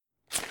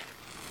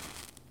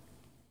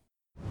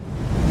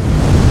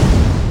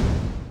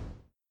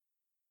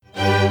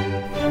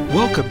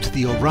Welcome to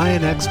the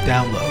Orion X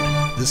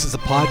Download. This is a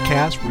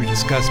podcast where we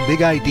discuss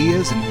big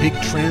ideas and big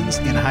trends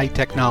in high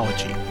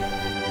technology.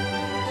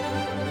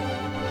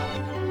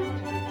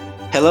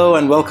 Hello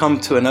and welcome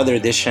to another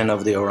edition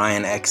of the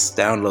Orion X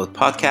Download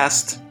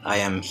podcast. I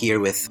am here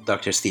with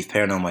Dr. Steve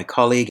Perno, my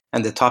colleague,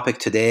 and the topic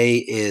today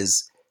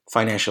is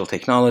financial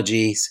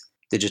technologies,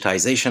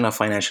 digitization of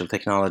financial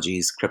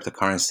technologies,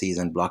 cryptocurrencies,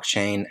 and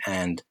blockchain.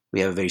 And we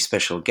have a very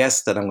special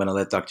guest that I'm going to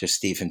let Dr.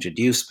 Steve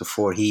introduce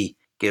before he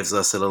gives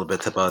us a little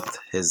bit about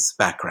his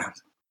background.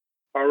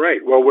 All right.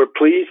 Well, we're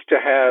pleased to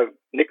have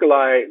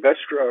Nikolai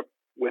Vestra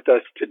with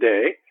us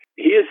today.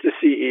 He is the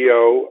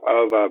CEO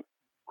of a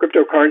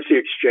cryptocurrency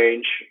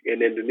exchange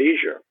in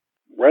Indonesia.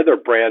 Rather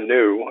brand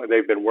new.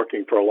 They've been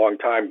working for a long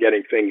time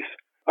getting things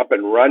up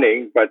and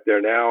running, but they're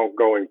now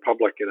going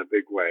public in a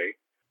big way.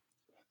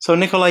 So,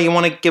 Nikolai, you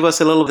want to give us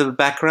a little bit of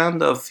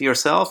background of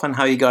yourself and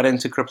how you got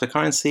into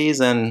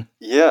cryptocurrencies?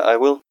 Yeah, I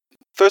will.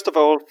 First of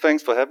all,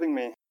 thanks for having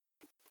me.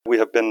 We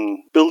have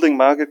been building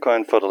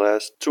MarketCoin for the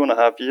last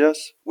 2.5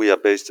 years. We are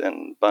based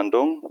in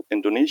Bandung,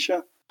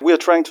 Indonesia. We are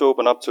trying to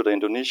open up to the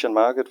Indonesian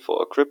market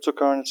for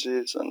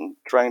cryptocurrencies and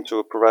trying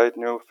to provide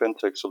new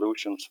fintech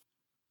solutions.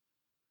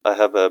 I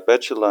have a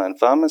bachelor in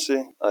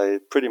pharmacy. I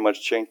pretty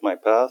much changed my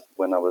path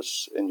when I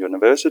was in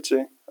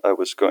university. I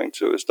was going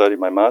to study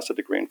my master's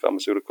degree in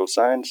pharmaceutical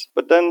science.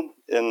 But then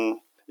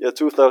in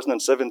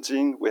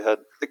 2017, we had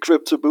the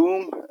crypto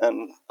boom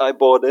and I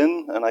bought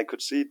in and I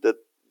could see that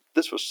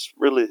this was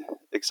really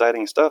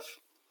exciting stuff.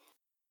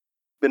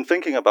 Been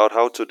thinking about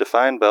how to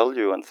define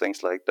value and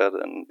things like that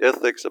and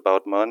ethics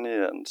about money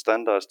and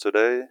standards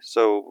today.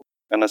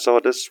 And I saw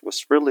this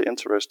was really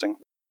interesting.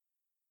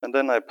 And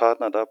then I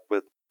partnered up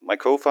with my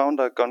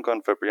co-founder,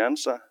 Gongon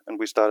Fabrianza, and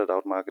we started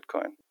out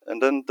MarketCoin.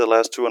 And then the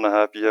last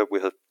 2.5 years,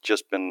 we have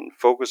just been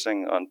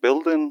focusing on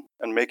building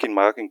and making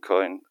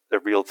MarketCoin a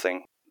real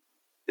thing.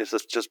 It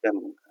has just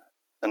been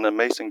an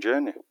amazing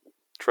journey,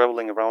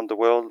 traveling around the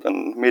world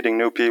and meeting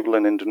new people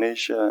in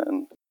Indonesia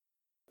and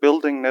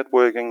building,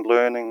 networking,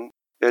 learning,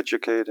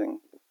 educating.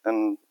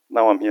 And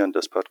now I'm here on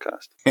this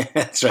podcast.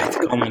 That's right,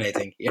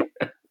 culminating here.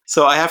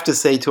 So I have to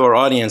say to our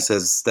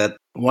audiences that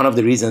one of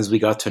the reasons we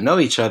got to know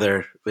each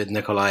other with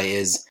Nikolai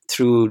is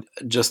through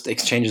just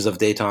exchanges of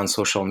data on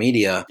social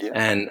media. Yeah.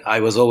 And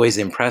I was always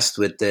impressed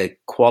with the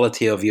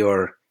quality of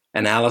your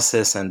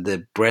analysis and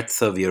the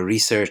breadth of your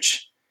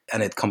research.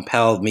 And it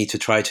compelled me to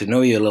try to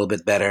know you a little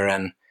bit better.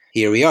 And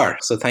here we are.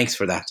 So thanks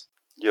for that.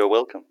 You're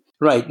welcome.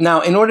 Right. Now,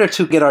 in order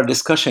to get our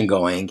discussion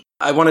going,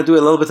 I want to do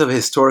a little bit of a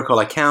historical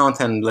account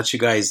and let you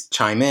guys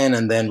chime in,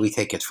 and then we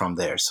take it from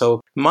there.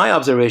 So my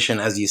observation,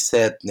 as you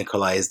said,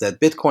 Nikolai, is that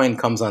Bitcoin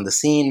comes on the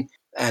scene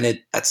and it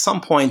at some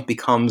point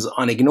becomes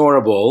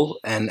unignorable.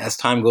 And as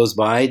time goes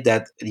by,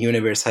 that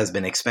universe has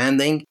been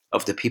expanding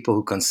of the people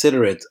who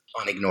consider it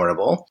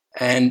unignorable.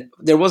 And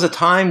there was a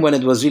time when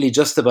it was really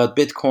just about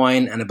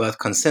Bitcoin and about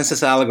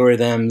consensus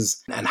algorithms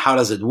and how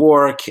does it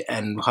work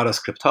and how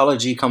does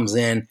cryptology comes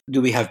in.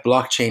 Do we have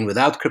blockchain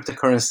without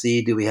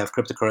cryptocurrency? Do we have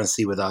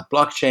cryptocurrency without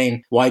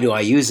blockchain? Why do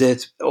I use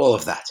it? All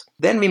of that.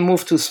 Then we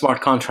moved to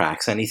smart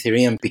contracts and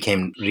Ethereum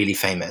became really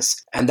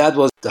famous. And that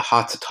was the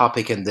hot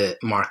topic in the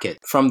market.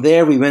 From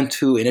there, we went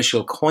to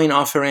initial coin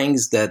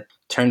offerings that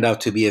turned out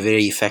to be a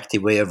very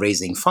effective way of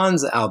raising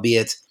funds,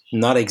 albeit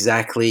not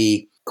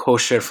exactly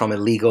kosher from a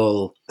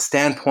legal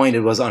standpoint.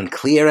 It was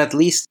unclear, at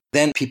least.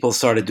 Then people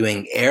started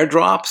doing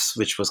airdrops,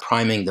 which was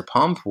priming the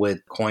pump with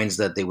coins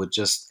that they would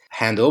just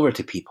hand over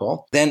to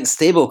people. Then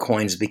stable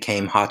coins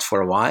became hot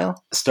for a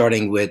while,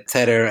 starting with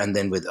Tether and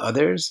then with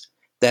others.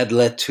 That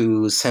led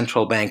to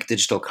central bank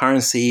digital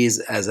currencies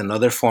as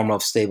another form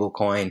of stable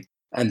coin.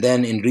 And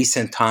then in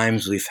recent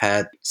times, we've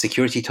had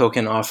security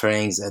token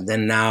offerings and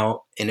then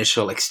now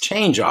initial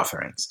exchange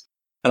offerings.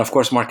 And of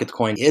course,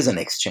 MarketCoin is an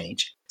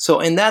exchange. So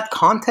in that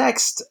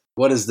context,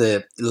 what is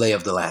the lay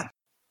of the land?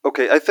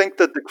 Okay, I think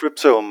that the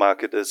crypto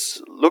market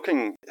is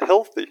looking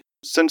healthy.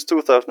 Since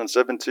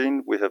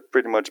 2017, we have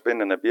pretty much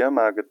been in a bear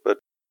market, but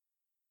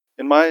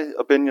in my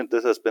opinion,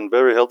 this has been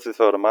very healthy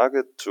for the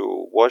market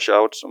to wash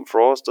out some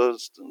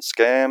fraudsters and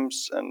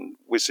scams, and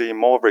we see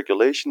more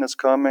regulation is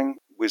coming.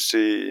 We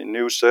see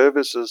new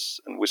services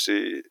and we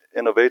see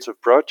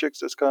innovative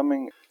projects is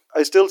coming.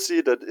 I still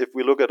see that if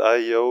we look at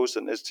IEOs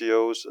and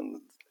STOs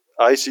and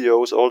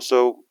ICOs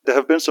also, there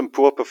have been some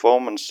poor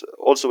performance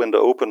also in the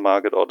open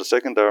market or the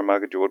secondary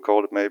market, you would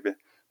call it maybe.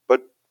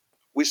 But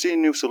we see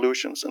new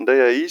solutions and they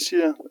are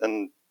easier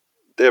and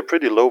they are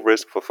pretty low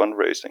risk for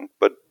fundraising,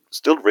 but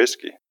still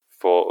risky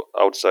for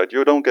outside.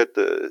 You don't get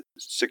the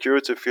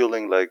security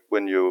feeling like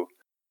when you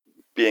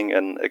being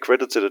an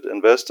accredited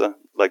investor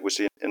like we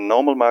see in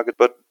normal market,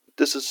 but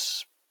this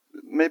is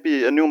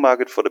maybe a new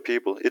market for the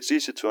people. It's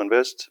easy to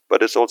invest,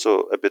 but it's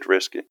also a bit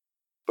risky.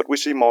 But we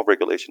see more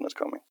regulation is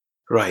coming.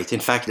 Right. In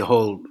fact, the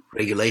whole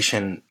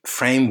regulation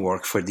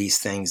framework for these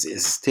things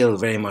is still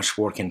very much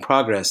work in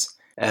progress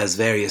as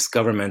various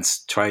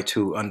governments try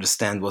to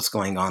understand what's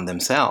going on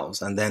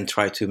themselves and then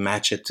try to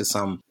match it to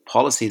some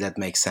policy that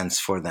makes sense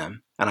for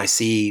them. And I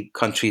see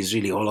countries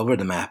really all over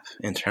the map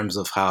in terms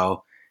of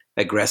how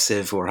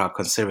aggressive or how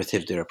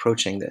conservative they're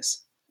approaching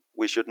this.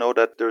 We should know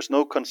that there's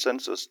no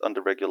consensus on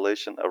the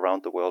regulation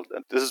around the world.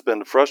 And this has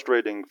been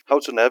frustrating how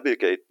to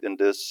navigate in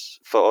this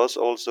for us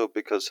also,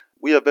 because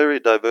we are a very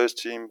diverse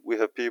team. We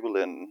have people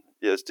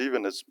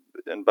Stephen is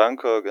in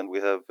Bangkok, and we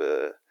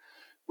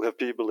have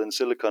people in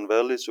Silicon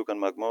Valley, Sukan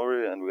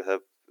Magmori, and we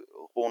have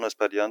Jonas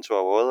Padianto,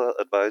 our other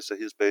advisor.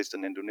 He's based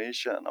in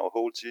Indonesia, and our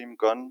whole team,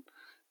 Gun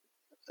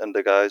and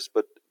the guys.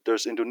 But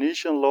there's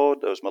Indonesian law,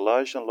 there's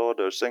Malaysian law,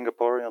 there's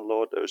Singaporean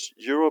law, there's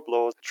Europe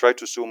law. Try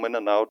to zoom in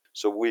and out.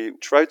 So we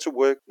try to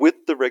work with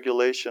the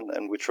regulation,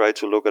 and we try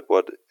to look at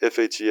what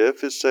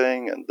FATF is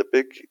saying and the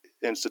big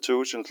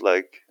institutions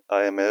like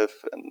IMF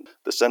and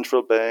the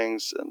central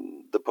banks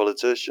and the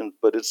politicians.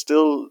 But it's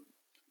still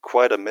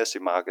quite a messy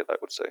market, I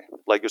would say.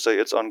 Like you say,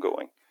 it's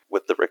ongoing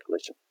with the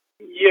regulation.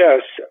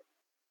 Yes.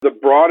 The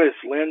broadest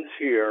lens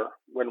here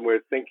when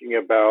we're thinking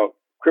about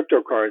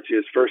cryptocurrency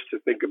is first to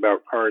think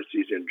about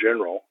currencies in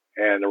general.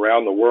 And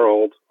around the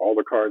world, all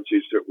the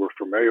currencies that we're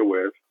familiar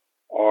with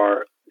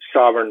are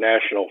sovereign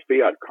national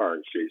fiat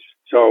currencies.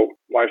 So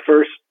my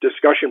first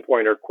discussion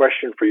point or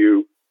question for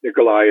you,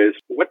 Nikolai, is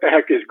what the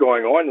heck is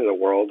going on in the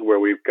world where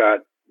we've got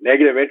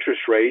negative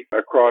interest rate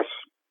across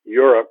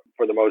Europe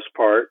for the most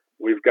part?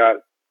 We've got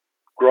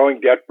growing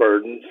debt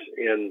burdens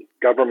in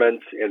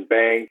governments, in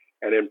banks,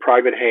 and in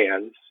private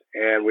hands.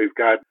 And we've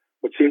got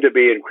what seem to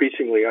be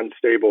increasingly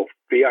unstable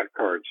fiat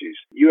currencies.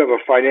 You have a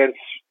finance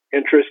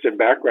interest and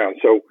background.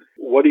 So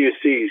what do you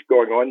see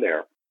going on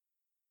there?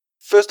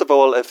 First of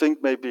all, I think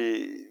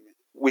maybe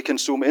we can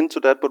zoom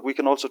into that, but we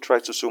can also try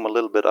to zoom a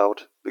little bit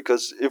out.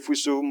 Because if we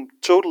zoom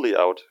totally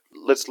out,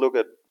 let's look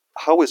at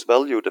how is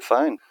value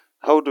defined?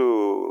 How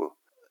do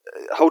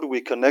we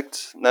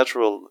connect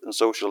natural and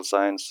social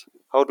science?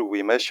 How do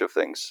we measure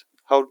things?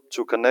 How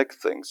to connect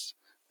things?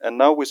 And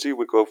now we see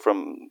we go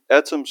from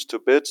atoms to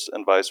bits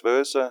and vice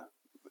versa.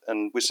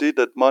 And we see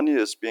that money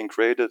is being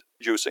created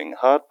using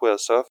hardware,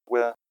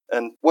 software.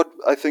 And what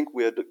I think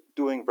we are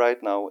doing right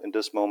now in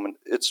this moment,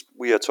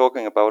 we are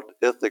talking about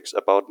ethics,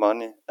 about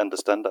money and the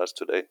standards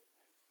today.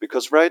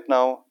 Because right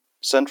now,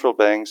 central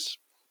banks,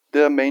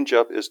 their main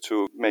job is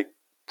to make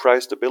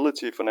price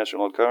stability for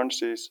national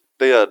currencies.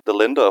 They are the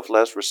lender of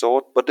last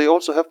resort, but they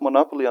also have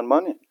monopoly on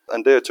money.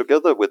 And they are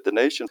together with the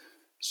nation.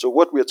 So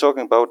what we are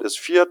talking about is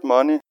fiat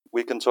money.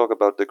 We can talk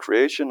about the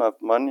creation of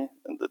money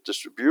and the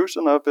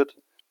distribution of it.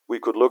 We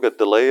could look at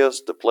the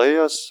layers, the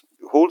players,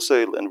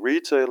 wholesale and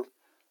retail,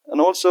 and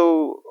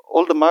also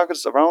all the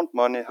markets around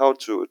money, how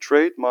to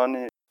trade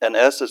money and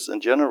assets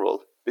in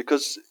general.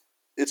 Because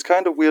it's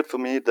kind of weird for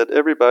me that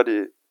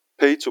everybody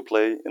pay to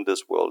play in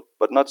this world,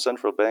 but not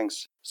central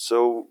banks.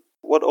 So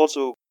what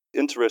also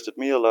interested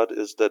me a lot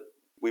is that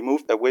we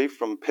moved away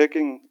from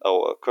pegging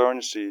our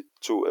currency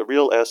to a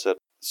real asset.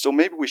 So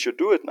maybe we should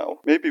do it now.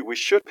 Maybe we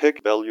should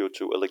peg value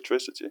to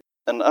electricity.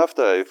 And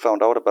after I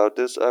found out about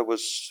this, I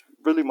was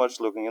really much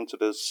looking into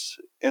this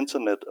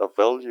internet of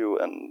value,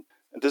 and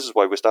this is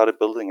why we started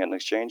building an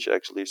exchange,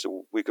 actually,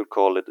 so we could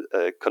call it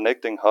a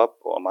connecting hub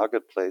or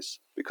marketplace,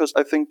 because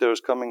I think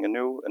there's coming a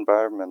new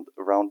environment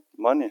around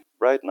money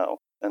right now.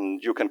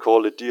 And you can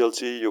call it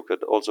DLT, you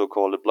could also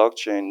call it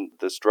blockchain,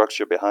 the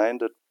structure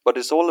behind it, but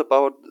it's all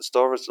about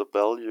storage of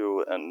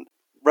value. And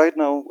right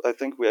now, I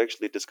think we're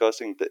actually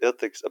discussing the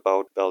ethics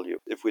about value,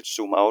 if we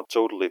zoom out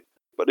totally.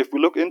 But if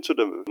we look into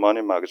the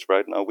money markets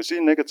right now, we see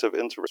negative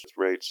interest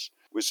rates.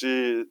 We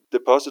see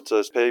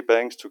depositors pay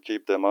banks to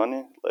keep their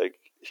money, like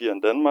here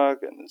in Denmark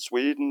and in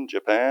Sweden,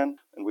 Japan.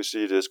 And we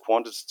see this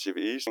quantitative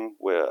easing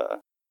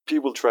where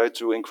people try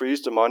to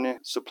increase the money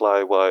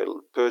supply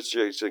while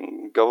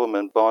purchasing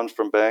government bonds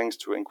from banks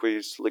to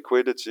increase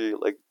liquidity,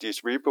 like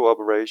these repo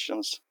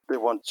operations. They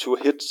want to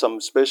hit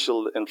some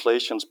special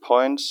inflation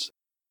points.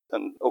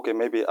 And okay,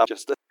 maybe I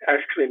just...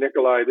 Actually,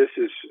 Nikolai, this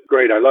is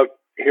great. I love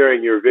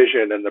hearing your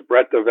vision and the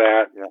breadth of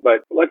that. Yeah.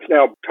 But let's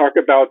now talk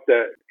about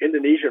the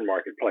Indonesian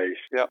marketplace.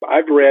 Yeah.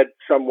 I've read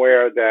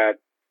somewhere that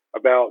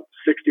about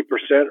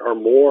 60% or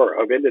more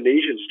of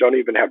Indonesians don't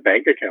even have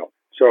bank accounts.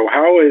 So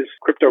how is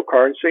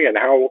cryptocurrency and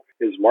how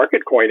is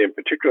MarketCoin in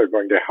particular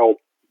going to help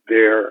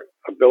their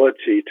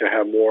ability to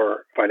have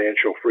more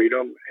financial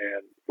freedom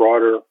and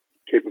broader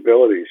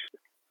capabilities?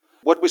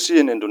 What we see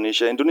in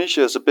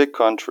Indonesia is a big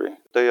country.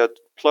 They are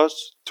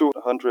plus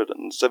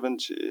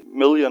 270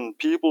 million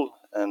people,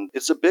 and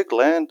it's a big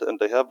land, and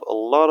they have a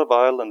lot of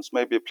islands,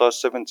 maybe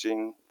plus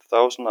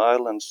 17,000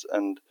 islands.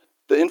 And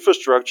the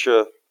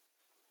infrastructure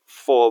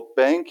for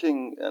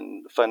banking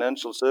and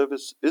financial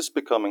service is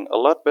becoming a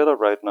lot better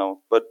right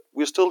now. But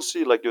we still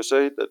see, like you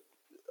say, that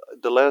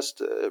the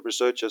last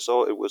research I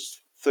saw, it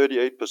was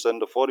 38%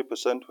 or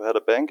 40% who had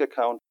a bank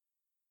account.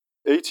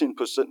 18%,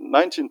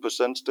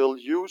 19% still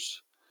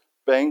use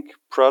bank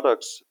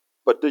products,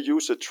 but they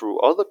use it through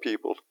other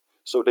people.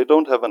 So they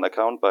don't have an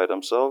account by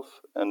themselves.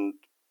 And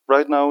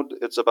right now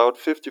it's about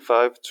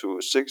 55 to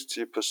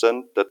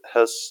 60% that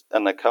has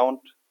an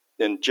account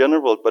in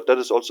general, but that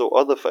is also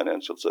other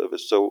financial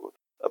service. So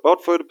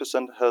about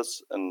 30%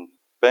 has a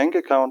bank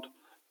account,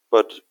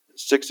 but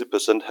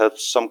 60% have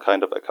some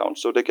kind of account.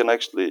 So they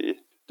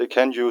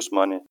can use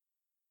money.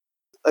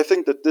 I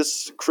think that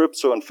this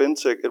crypto and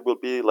fintech, it will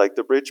be like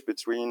the bridge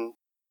between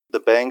the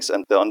banks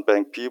and the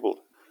unbanked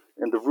people.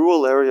 In the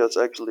rural areas,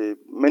 actually,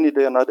 many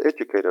they are not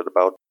educated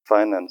about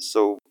finance.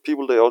 So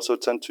people, they also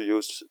tend to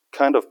use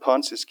kind of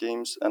Ponzi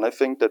schemes. And I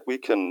think that we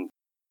can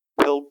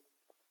help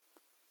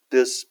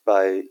this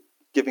by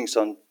giving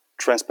some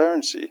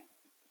transparency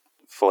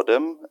for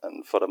them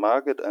and for the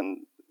market, and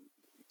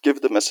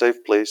give them a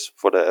safe place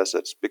for their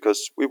assets,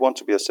 because we want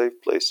to be a safe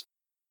place.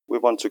 We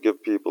want to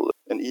give people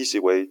an easy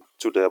way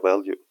to their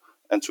value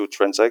and to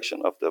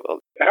transaction of their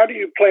value. How do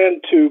you plan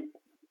to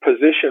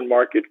position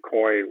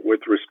MarketCoin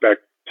with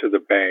respect to the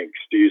banks?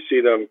 Do you see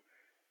them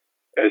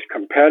as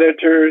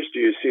competitors? Do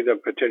you see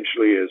them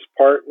potentially as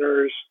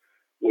partners?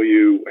 Will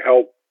you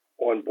help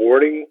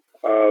onboarding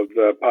of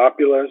the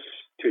populace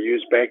to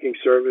use banking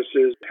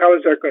services? How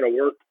is that going to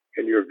work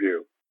in your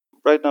view?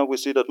 Right now we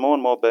see that more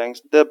and more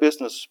banks, their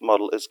business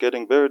model is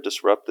getting very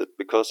disrupted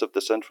because of the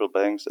central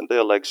banks, and they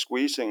are like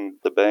squeezing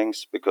the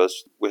banks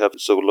because we have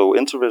so low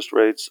interest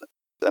rates.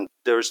 And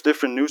there is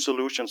different new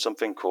solutions,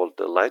 something called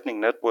the Lightning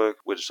Network,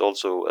 which is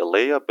also a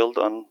layer built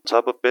on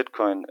top of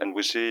Bitcoin. And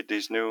we see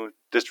these new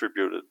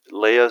distributed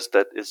layers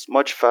that is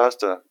much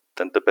faster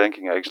than the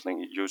banking are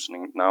actually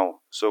using now.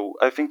 So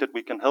I think that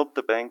we can help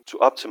the bank to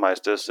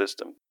optimize their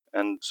system.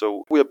 And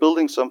so we are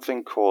building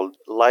something called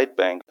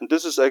Lightbank. And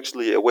this is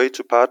actually a way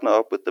to partner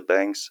up with the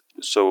banks,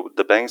 so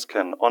the banks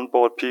can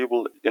onboard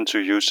people into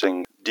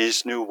using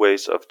these new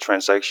ways of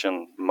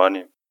transaction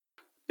money.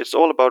 It's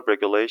all about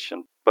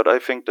regulation, but I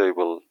think they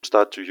will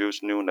start to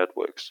use new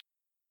networks.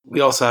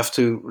 We also have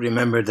to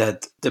remember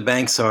that the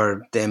banks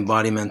are the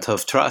embodiment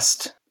of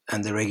trust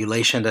and the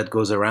regulation that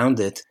goes around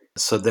it.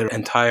 So their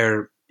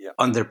entire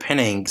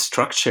underpinning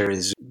structure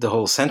is the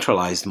whole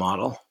centralized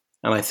model.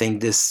 And I think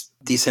this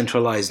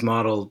decentralized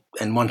model,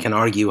 and one can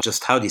argue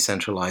just how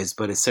decentralized,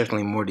 but it's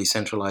certainly more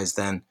decentralized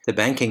than the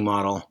banking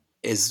model,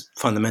 is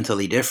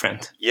fundamentally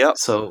different. Yeah.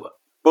 So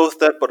both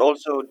that, but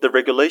also the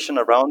regulation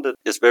around it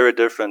is very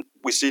different.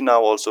 We see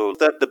now also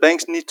that the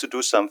banks need to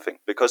do something,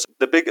 because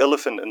the big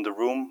elephant in the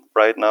room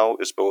right now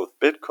is both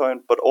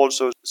Bitcoin, but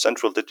also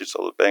central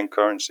digital bank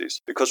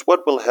currencies. Because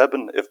what will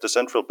happen if the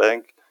central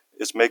bank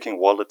is making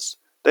wallets?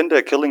 Then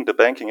they're killing the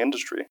banking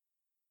industry.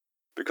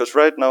 Because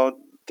right now,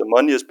 the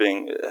money is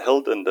being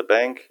held in the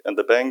bank, and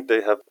the bank,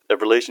 they have a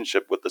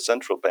relationship with the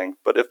central bank.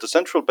 But if the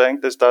central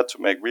bank, they start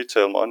to make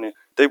retail money,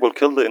 they will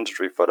kill the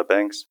industry for the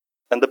banks.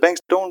 And the banks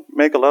don't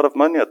make a lot of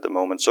money at the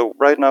moment. So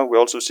right now we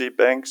also see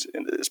banks,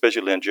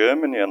 especially in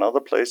Germany and other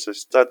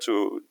places, start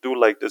to do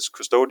like this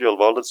custodial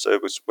wallet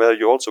service where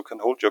you also can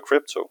hold your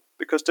crypto,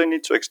 because they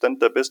need to extend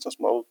their business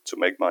model to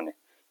make money.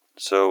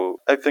 So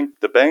I think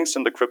the banks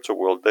in the crypto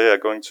world, they are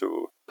going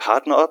to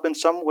partner up in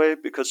some way,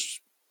 because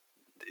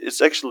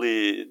it's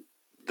actually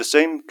the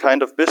same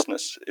kind of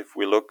business if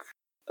we look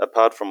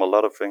apart from a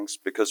lot of things,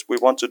 because we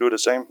want to do the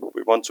same.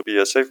 We want to be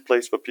a safe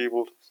place for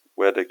people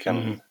where they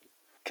can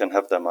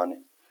have their money.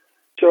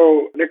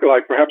 So, Nikolai,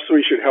 perhaps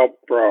we should help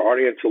for our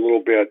audience a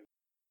little bit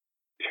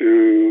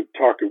to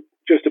talk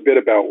just a bit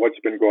about what's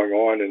been going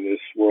on in this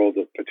world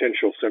of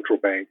potential central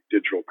bank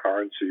digital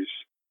currencies.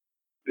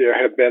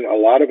 There have been a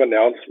lot of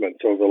announcements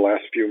over the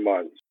last few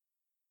months,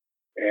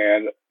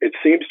 and it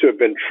seems to have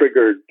been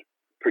triggered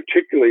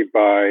particularly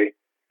by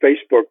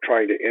Facebook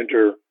trying to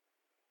enter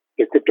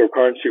the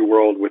cryptocurrency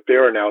world with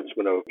their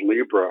announcement of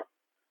Libra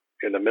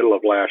in the middle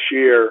of last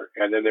year.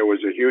 And then there was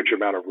a huge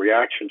amount of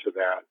reaction to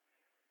that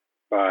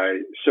by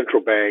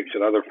central banks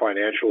and other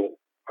financial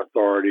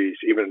authorities,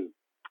 even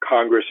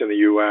Congress in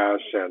the US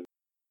and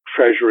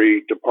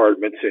Treasury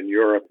departments in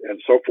Europe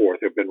and so forth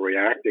have been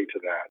reacting to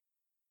that.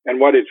 And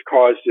what it's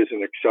caused is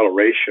an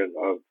acceleration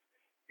of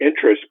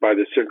interest by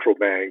the central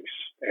banks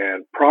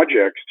and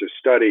projects to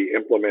study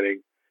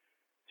implementing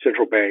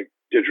central bank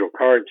digital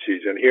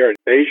currencies. And here in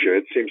Asia,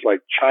 it seems like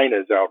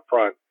China's out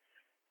front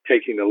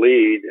taking the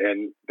lead,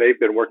 and they've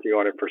been working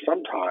on it for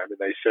some time. And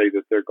they say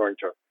that they're going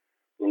to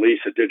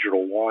release a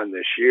digital yuan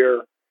this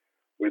year.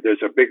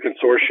 There's a big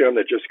consortium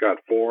that just got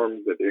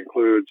formed that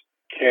includes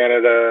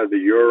Canada, the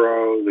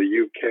Euro, the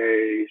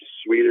UK,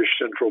 Swedish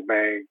Central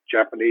Bank,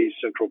 Japanese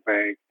Central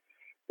Bank.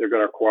 They're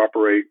going to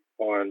cooperate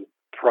on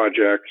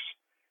projects.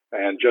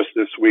 And just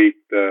this week,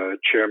 the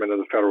chairman of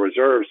the Federal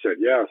Reserve said,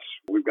 yes,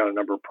 we've got a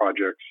number of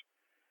projects.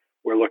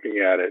 We're looking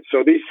at it.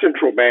 So these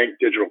central bank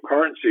digital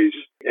currencies,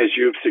 as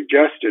you've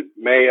suggested,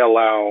 may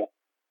allow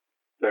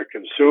the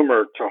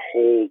consumer to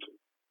hold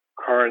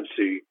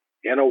currency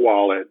in a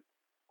wallet,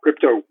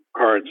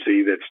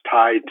 cryptocurrency that's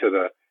tied to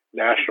the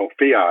national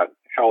fiat,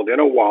 held in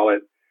a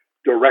wallet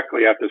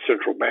directly at the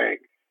central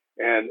bank.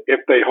 And if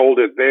they hold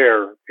it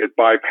there, it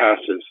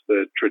bypasses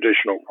the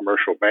traditional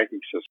commercial banking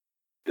system.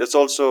 It's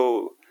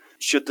also,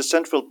 should the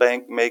central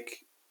bank make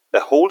a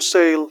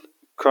wholesale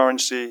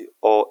currency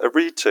or a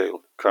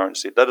retail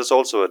currency? That is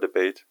also a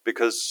debate,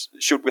 because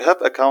should we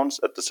have accounts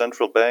at the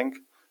central bank?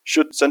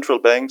 Should central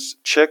banks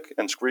check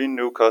and screen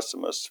new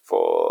customers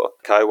for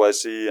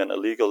KYC and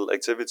illegal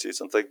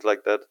activities and things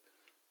like that?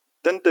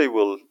 Then they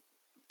will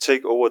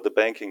take over the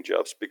banking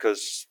jobs,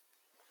 because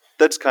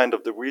That's kind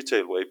of the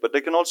retail way, but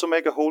they can also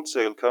make a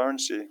wholesale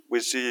currency.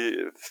 We see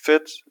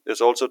Fed is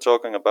also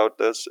talking about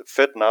this.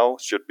 Fed now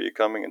should be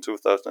coming in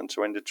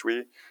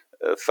 2023,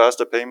 a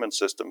faster payment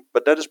system,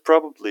 but that is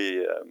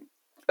probably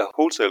a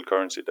wholesale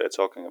currency they're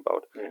talking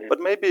about. Mm-hmm. But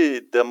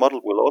maybe their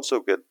model will also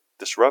get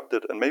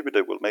disrupted, and maybe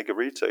they will make a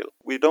retail.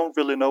 We don't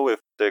really know if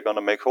they're going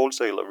to make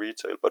wholesale or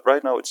retail, but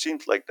right now it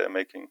seems like they're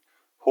making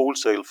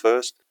wholesale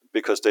first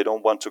because they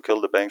don't want to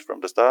kill the banks from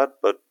the start,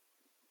 but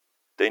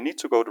they need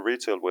to go the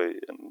retail way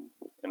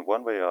in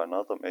one way or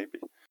another, maybe.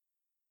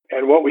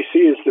 And what we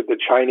see is that the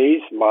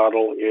Chinese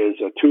model is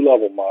a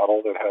two-level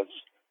model that has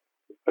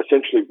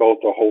essentially both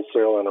a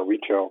wholesale and a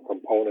retail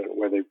component,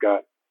 where they've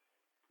got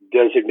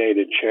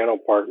designated channel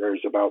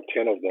partners, about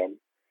 10 of them.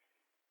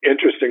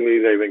 Interestingly,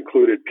 they've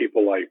included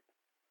people like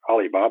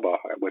Alibaba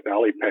with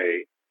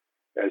Alipay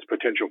as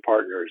potential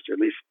partners. At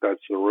least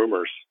that's the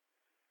rumors.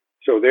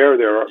 So and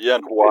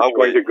Huawei. It's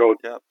going to go,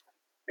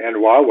 and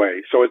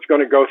Huawei. So it's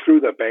going to go through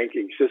the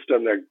banking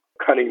system. They're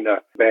cutting the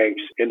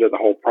banks into the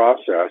whole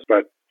process.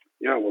 But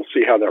we'll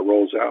see how that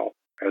rolls out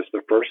as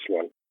the first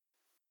one.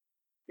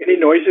 Any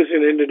noises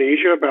in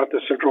Indonesia about the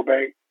central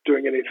bank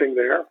doing anything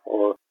there?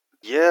 Or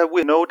yeah,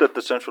 we know that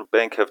the central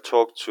bank have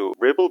talked to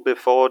Ripple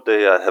before.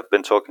 They have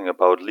been talking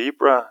about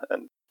Libra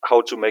and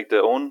how to make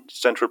their own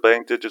central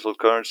bank digital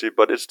currency,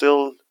 but it's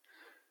still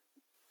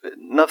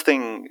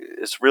nothing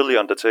is really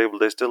on the table.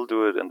 They still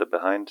do it in the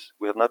behind.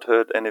 We have not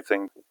heard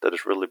anything that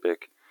is really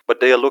big, but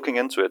they are looking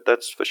into it.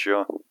 That's for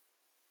sure.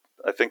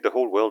 I think the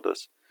whole world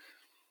is.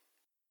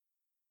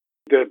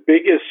 The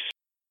biggest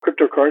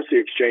cryptocurrency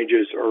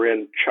exchanges are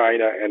in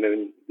China and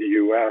in the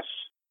U.S.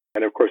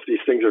 And of course,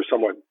 these things are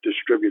somewhat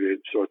distributed,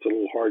 so it's a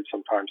little hard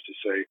sometimes to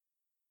say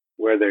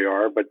where they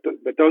are. But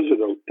those are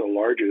the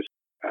largest,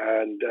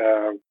 and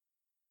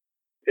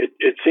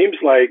it seems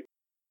like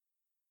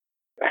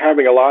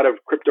having a lot of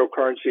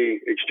cryptocurrency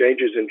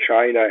exchanges in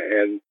China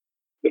and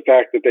the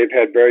fact that they've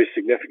had very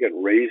significant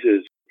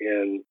raises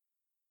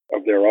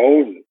of their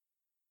own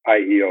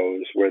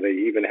IEOs, where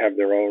they even have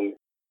their own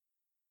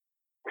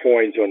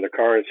coins on the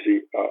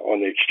currency, on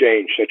the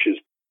exchange, such as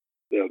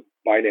the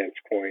Binance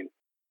coin,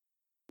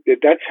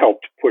 that's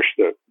helped push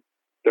the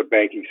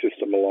banking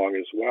system along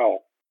as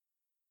well.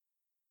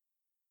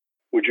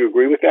 Would you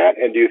agree with that?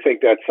 And do you think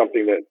that's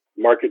something that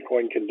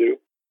MarketCoin can do?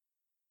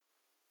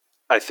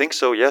 I think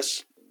so,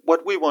 yes.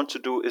 What we want to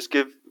do is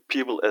give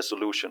people a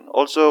solution.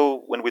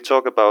 Also, when we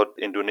talk about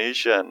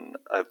Indonesia, and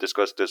I've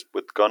discussed this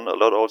with Gun a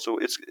lot also,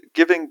 it's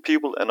giving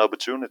people an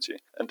opportunity.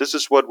 And this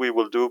is what we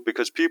will do,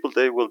 because people,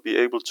 they will be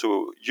able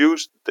to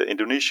use the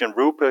Indonesian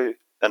rupee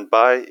and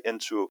buy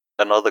into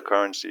another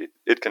currency.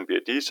 It can be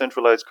a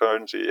decentralized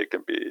currency, it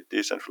can be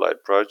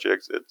decentralized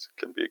projects, it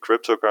can be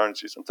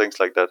cryptocurrencies and things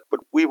like that.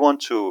 But we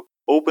want to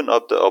open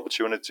up the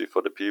opportunity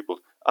for the people.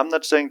 I'm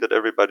not saying that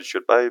everybody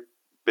should buy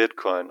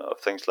Bitcoin or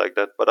things like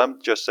that, but I'm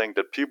just saying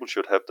that people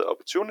should have the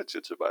opportunity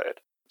to buy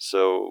it.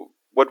 So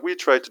what we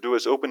try to do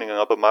is opening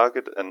up a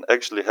market and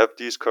actually have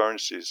these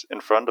currencies in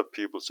front of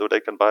people so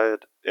they can buy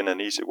it in an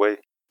easy way.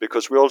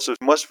 Because we also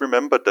must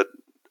remember that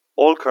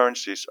all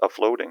currencies are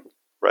floating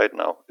right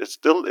now. It's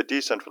still a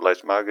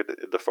decentralized market,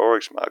 the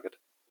Forex market.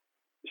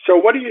 So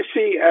what do you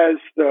see as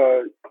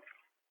the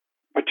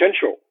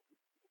potential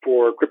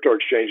for crypto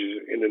exchanges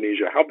in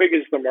Indonesia? How big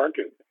is the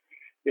market,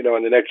 in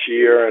the next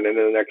year and in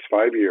the next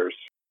 5 years?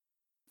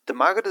 The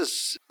market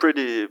is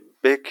pretty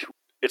big.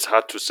 It's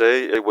hard to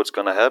say what's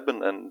going to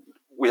happen. And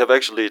we have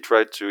actually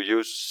tried to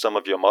use some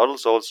of your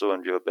models also,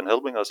 and you have been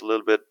helping us a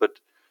little bit. But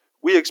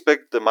we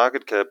expect the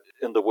market cap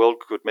in the world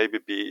could maybe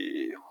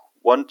be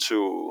 1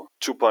 to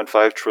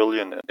 2.5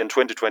 trillion in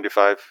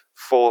 2025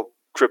 for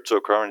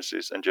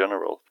cryptocurrencies in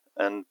general.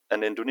 And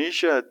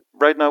Indonesia,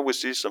 right now we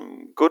see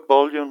some good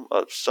volume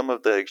of some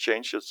of the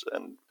exchanges,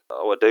 and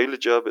our daily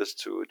job is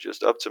to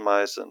just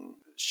optimize and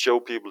show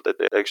people that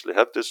they actually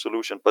have this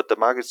solution, but the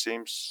market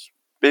seems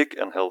big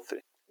and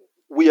healthy.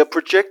 We are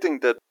projecting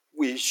that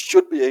we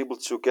should be able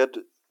to get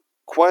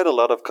quite a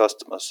lot of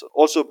customers,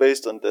 also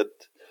based on that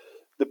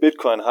the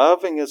Bitcoin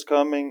halving is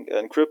coming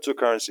and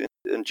cryptocurrency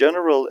in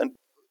general, and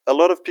a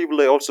lot of people,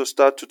 they also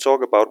start to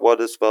talk about what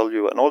is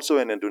value, and also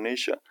in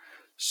Indonesia.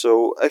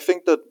 So I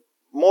think that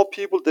more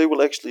people, they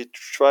will actually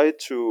try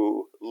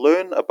to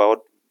learn about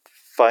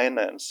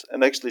finance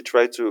and actually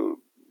try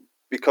to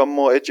become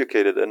more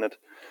educated in it.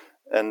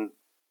 And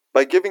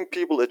by giving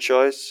people a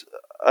choice,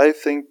 I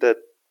think that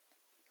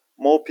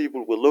more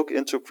people will look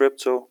into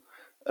crypto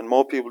and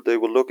more people, they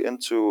will look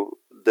into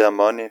their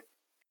money.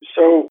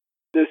 So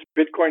this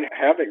Bitcoin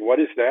halving, what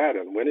is that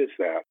and when is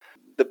that?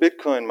 The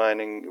Bitcoin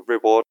mining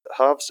reward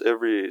halves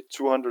every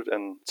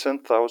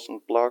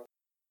 210,000 blocks.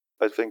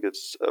 I think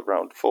it's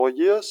around 4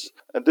 years.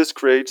 And this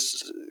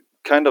creates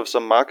kind of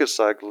some market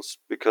cycles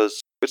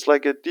because it's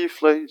like a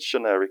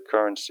deflationary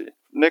currency.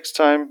 Next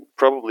time,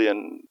 probably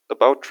in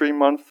about 3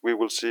 months, we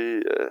will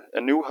see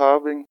a new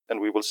halving, and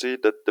we will see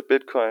that the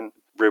Bitcoin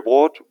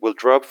reward will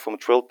drop from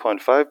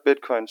 12.5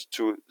 Bitcoins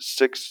to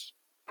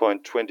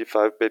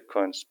 6.25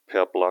 Bitcoins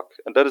per block.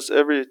 And that is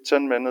every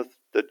 10 minutes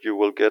that you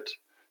will get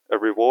a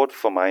reward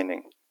for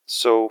mining.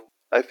 So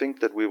I think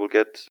that we will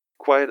get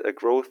quite a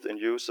growth in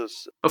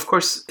users. Of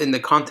course, in the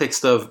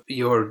context of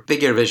your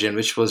bigger vision,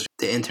 which was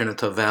the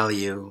Internet of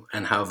Value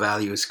and how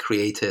value is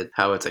created,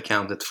 how it's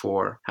accounted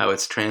for, how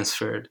it's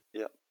transferred.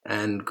 Yeah.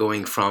 And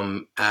going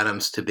from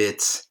atoms to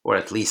bits, or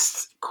at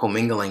least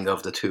commingling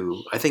of the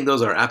two. I think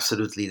those are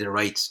absolutely the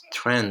right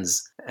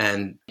trends.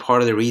 And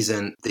part of the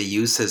reason the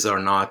uses are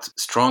not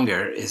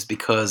stronger is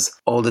because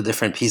all the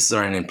different pieces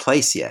aren't in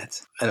place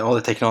yet. And all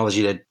the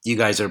technology that you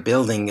guys are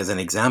building is an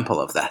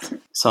example of that.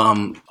 So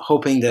I'm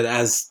hoping that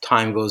as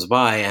time goes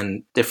by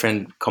and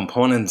different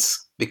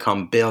components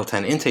become built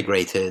and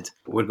integrated,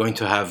 we're going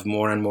to have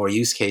more and more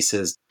use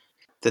cases.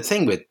 The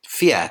thing with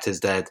fiat is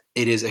that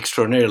it is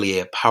extraordinarily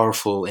a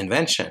powerful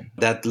invention.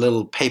 That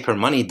little paper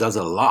money does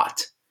a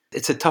lot.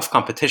 It's a tough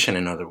competition,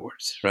 in other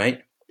words,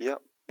 right? Yeah.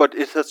 But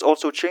it has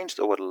also changed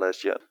over the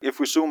last year. If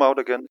we zoom out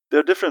again, there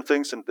are different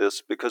things in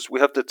this because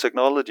we have the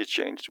technology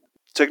change.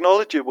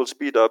 Technology will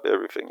speed up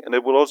everything, and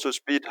it will also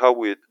speed how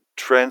we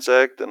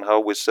transact and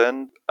how we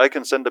send. I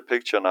can send a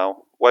picture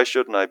now. Why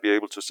shouldn't I be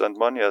able to send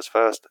money as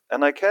fast?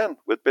 And I can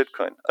with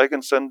Bitcoin. I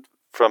can send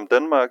from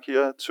Denmark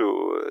here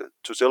to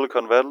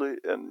Silicon Valley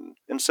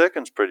in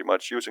seconds, pretty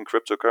much, using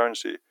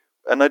cryptocurrency.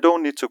 And I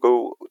don't need to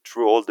go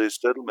through all this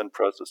settlement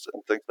process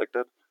and things like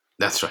that.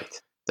 That's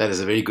right. That is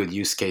a very good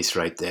use case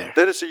right there.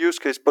 That is a use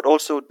case, but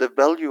also the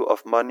value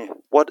of money.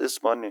 What is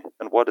money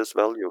and what is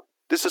value?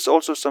 This is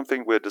also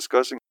something we're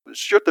discussing.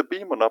 Should there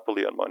be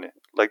monopoly on money,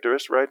 like there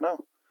is right now?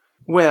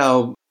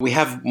 Well, we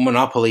have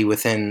monopoly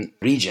within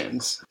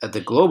regions. At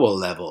the global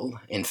level,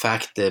 in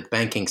fact, the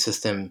banking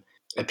system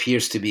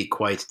appears to be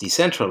quite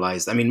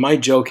decentralized. I mean, my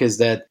joke is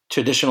that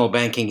traditional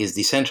banking is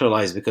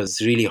decentralized because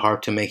it's really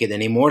hard to make it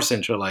any more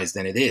centralized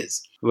than it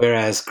is.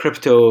 Whereas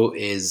crypto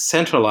is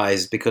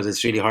centralized because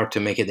it's really hard to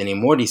make it any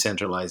more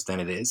decentralized than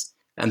it is.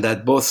 And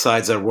that both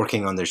sides are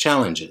working on their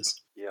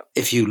challenges. Yeah.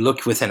 If you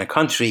look within a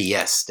country,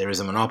 yes, there is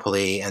a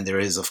monopoly, and there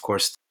is, of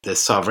course, the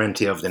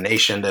sovereignty of the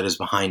nation that is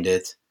behind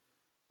it.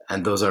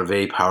 And those are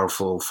very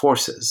powerful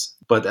forces.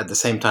 But at the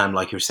same time,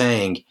 like you're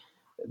saying,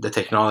 the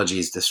technology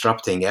is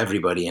disrupting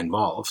everybody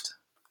involved.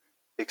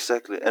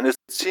 Exactly. And it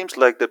seems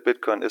like that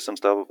Bitcoin is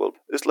unstoppable.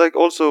 It's like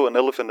also an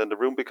elephant in the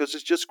room because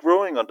it's just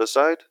growing on the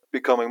side,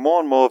 becoming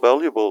more and more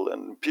valuable,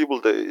 and people,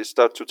 they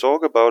start to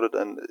talk about it,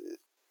 and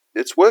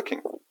it's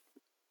working.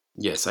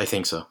 Yes, I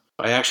think so.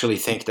 I actually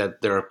think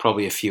that there are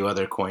probably a few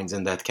other coins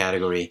in that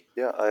category.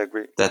 Yeah, I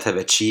agree. That have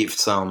achieved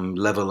some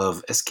level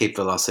of escape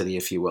velocity,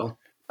 if you will.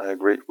 I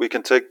agree. We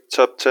can take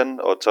top 10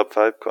 or top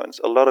 5 coins.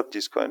 A lot of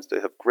these coins,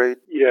 they have great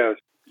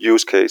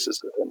use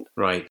cases. And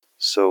right.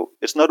 So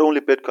it's not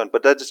only Bitcoin,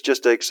 but that is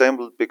just an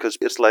example because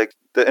it's like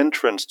the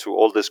entrance to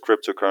all this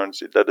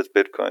cryptocurrency that is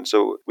Bitcoin.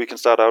 So we can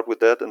start out with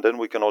that, and then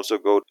we can also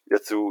go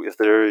through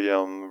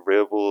Ethereum,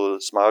 Ripple,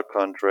 smart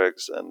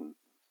contracts, and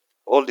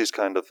all these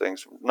kind of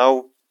things.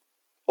 Now,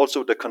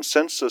 also the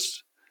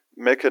consensus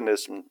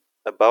mechanism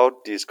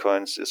about these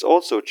coins is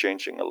also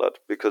changing a lot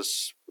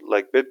because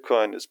like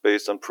Bitcoin is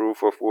based on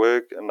proof of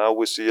work, and now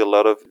we see a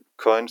lot of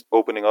coins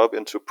opening up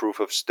into proof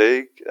of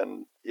stake.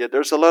 And yeah,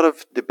 there's a lot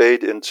of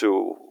debate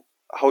into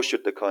how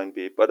should the coin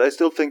be, but I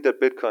still think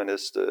that Bitcoin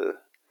is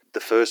the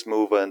first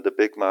mover in the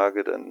big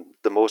market and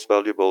the most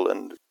valuable.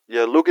 And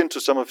yeah, look into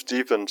some of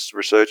Stephen's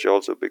research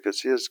also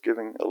because he is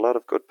giving a lot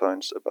of good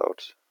points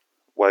about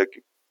why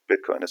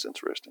Bitcoin is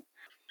interesting.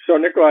 So,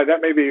 Nikolai,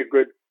 that may be a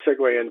good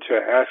segue into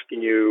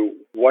asking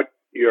you what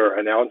you're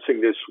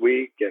announcing this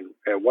week and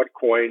what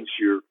coins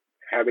you're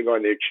having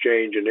on the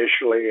exchange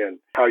initially and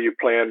how you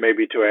plan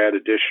maybe to add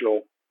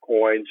additional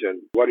coins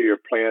and what are your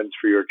plans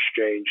for your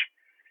exchange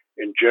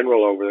in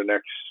general over the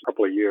next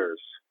couple of years.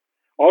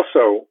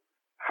 Also,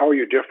 how are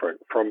you different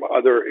from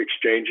other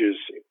exchanges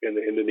in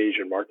the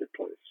Indonesian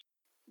marketplace?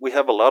 We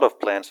have a lot of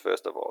plans,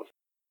 first of all.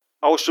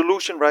 Our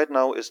solution right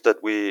now is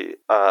that we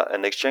are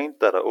an exchange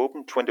that are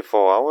open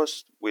 24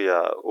 hours. We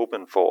are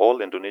open for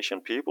all Indonesian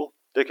people.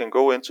 They can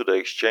go into the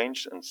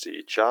exchange and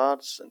see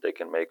charts, and they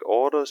can make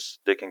orders.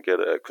 They can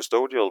get a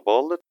custodial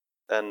wallet,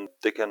 and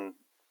they can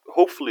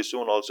hopefully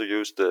soon also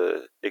use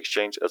the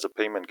exchange as a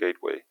payment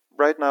gateway.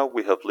 Right now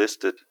we have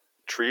listed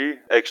 3,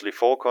 actually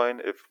 4 coin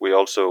if we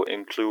also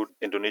include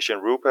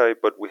Indonesian Rupiah,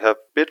 but we have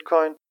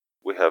Bitcoin,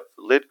 we have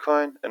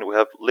Litecoin, and we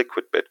have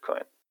Liquid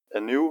Bitcoin. A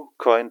new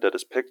coin that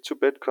is pegged to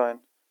Bitcoin,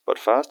 but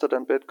faster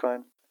than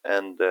Bitcoin.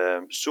 And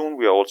soon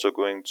we are also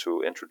going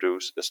to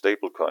introduce a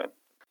stable coin.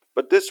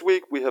 But this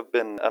week we have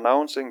been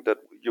announcing that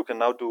you can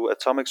now do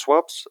atomic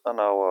swaps on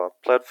our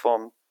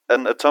platform.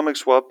 An atomic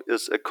swap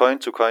is a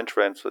coin-to-coin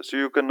transfer. So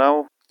you can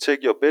now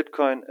take your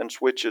Bitcoin and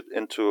switch it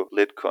into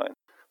Litecoin.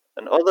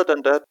 And other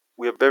than that,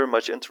 we are very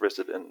much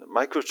interested in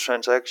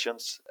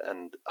microtransactions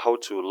and how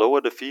to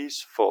lower the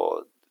fees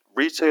for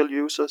retail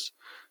users.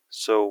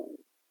 So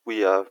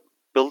we are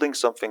building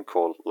something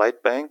called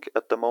Lightbank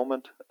at the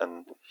moment,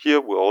 and here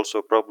we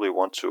also probably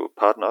want to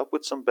partner up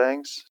with some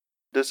banks.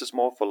 This is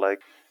more for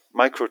like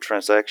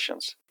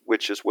microtransactions,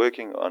 which is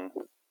working on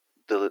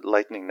the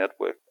Lightning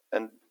Network.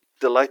 And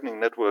The Lightning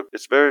Network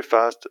is very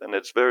fast, and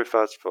it's very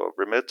fast for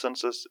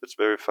remittances. It's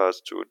very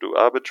fast to do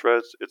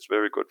arbitrage. It's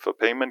very good for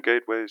payment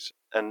gateways,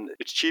 and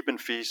it's cheap in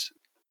fees.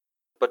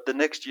 But the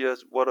next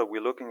years, what are we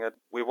looking at?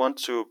 We want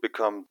to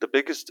become the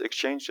biggest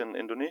exchange in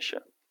Indonesia.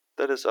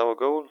 That is our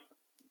goal.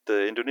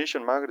 The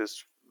Indonesian market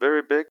is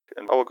very big,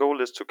 and our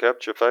goal is to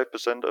capture 5%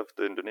 of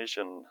the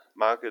Indonesian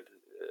market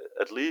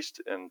at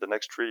least in the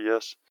next 3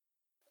 years.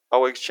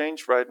 Our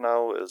exchange right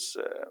now is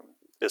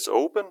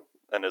open,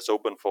 and it's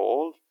open for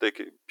all.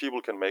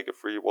 People can make a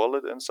free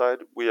wallet inside.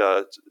 We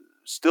are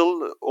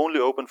still only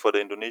open for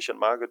the Indonesian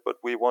market, but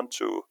we want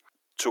to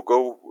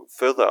go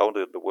further out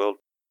in the world.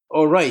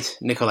 All right,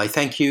 Nikolai,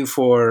 thank you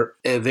for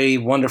a very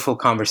wonderful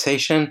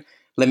conversation.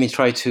 Let me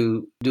try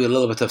to do a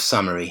little bit of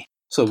summary.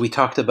 So we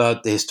talked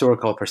about the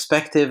historical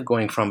perspective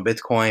going from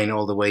Bitcoin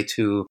all the way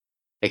to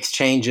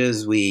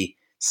exchanges. We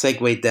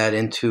segued that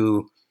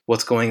into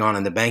what's going on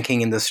in the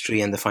banking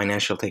industry and the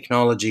financial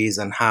technologies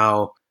and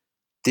how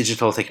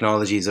digital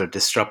technologies are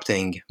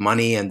disrupting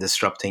money and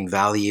disrupting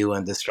value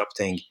and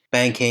disrupting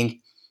banking.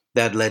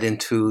 That led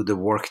into the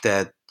work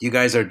that you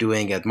guys are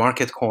doing at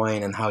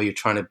MarketCoin and how you're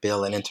trying to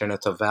build an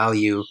internet of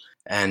value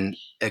and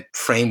a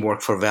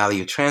framework for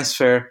value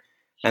transfer.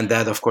 And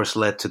that, of course,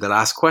 led to the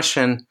last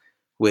question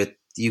with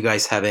you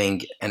guys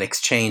having an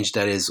exchange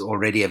that is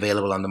already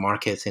available on the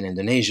market in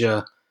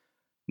Indonesia,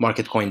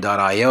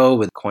 marketcoin.io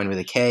with coin with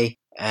a K.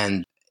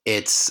 And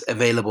it's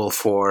available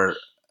for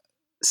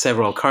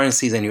several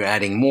currencies, and you're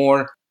adding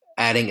more,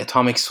 adding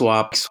atomic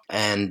swaps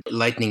and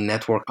Lightning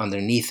Network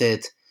underneath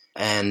it,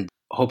 and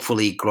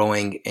hopefully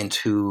growing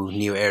into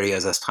new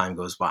areas as time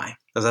goes by.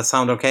 Does that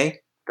sound okay?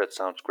 That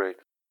sounds great.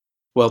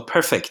 Well,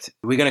 perfect.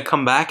 We're going to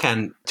come back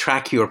and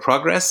track your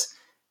progress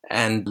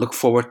and look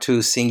forward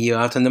to seeing you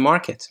out in the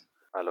market.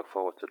 I look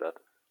forward to that.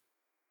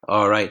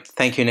 All right.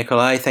 Thank you,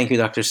 Nikolai. Thank you,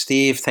 Dr.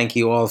 Steve. Thank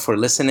you all for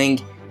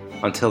listening.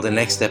 Until the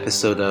next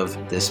episode of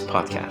this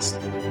podcast.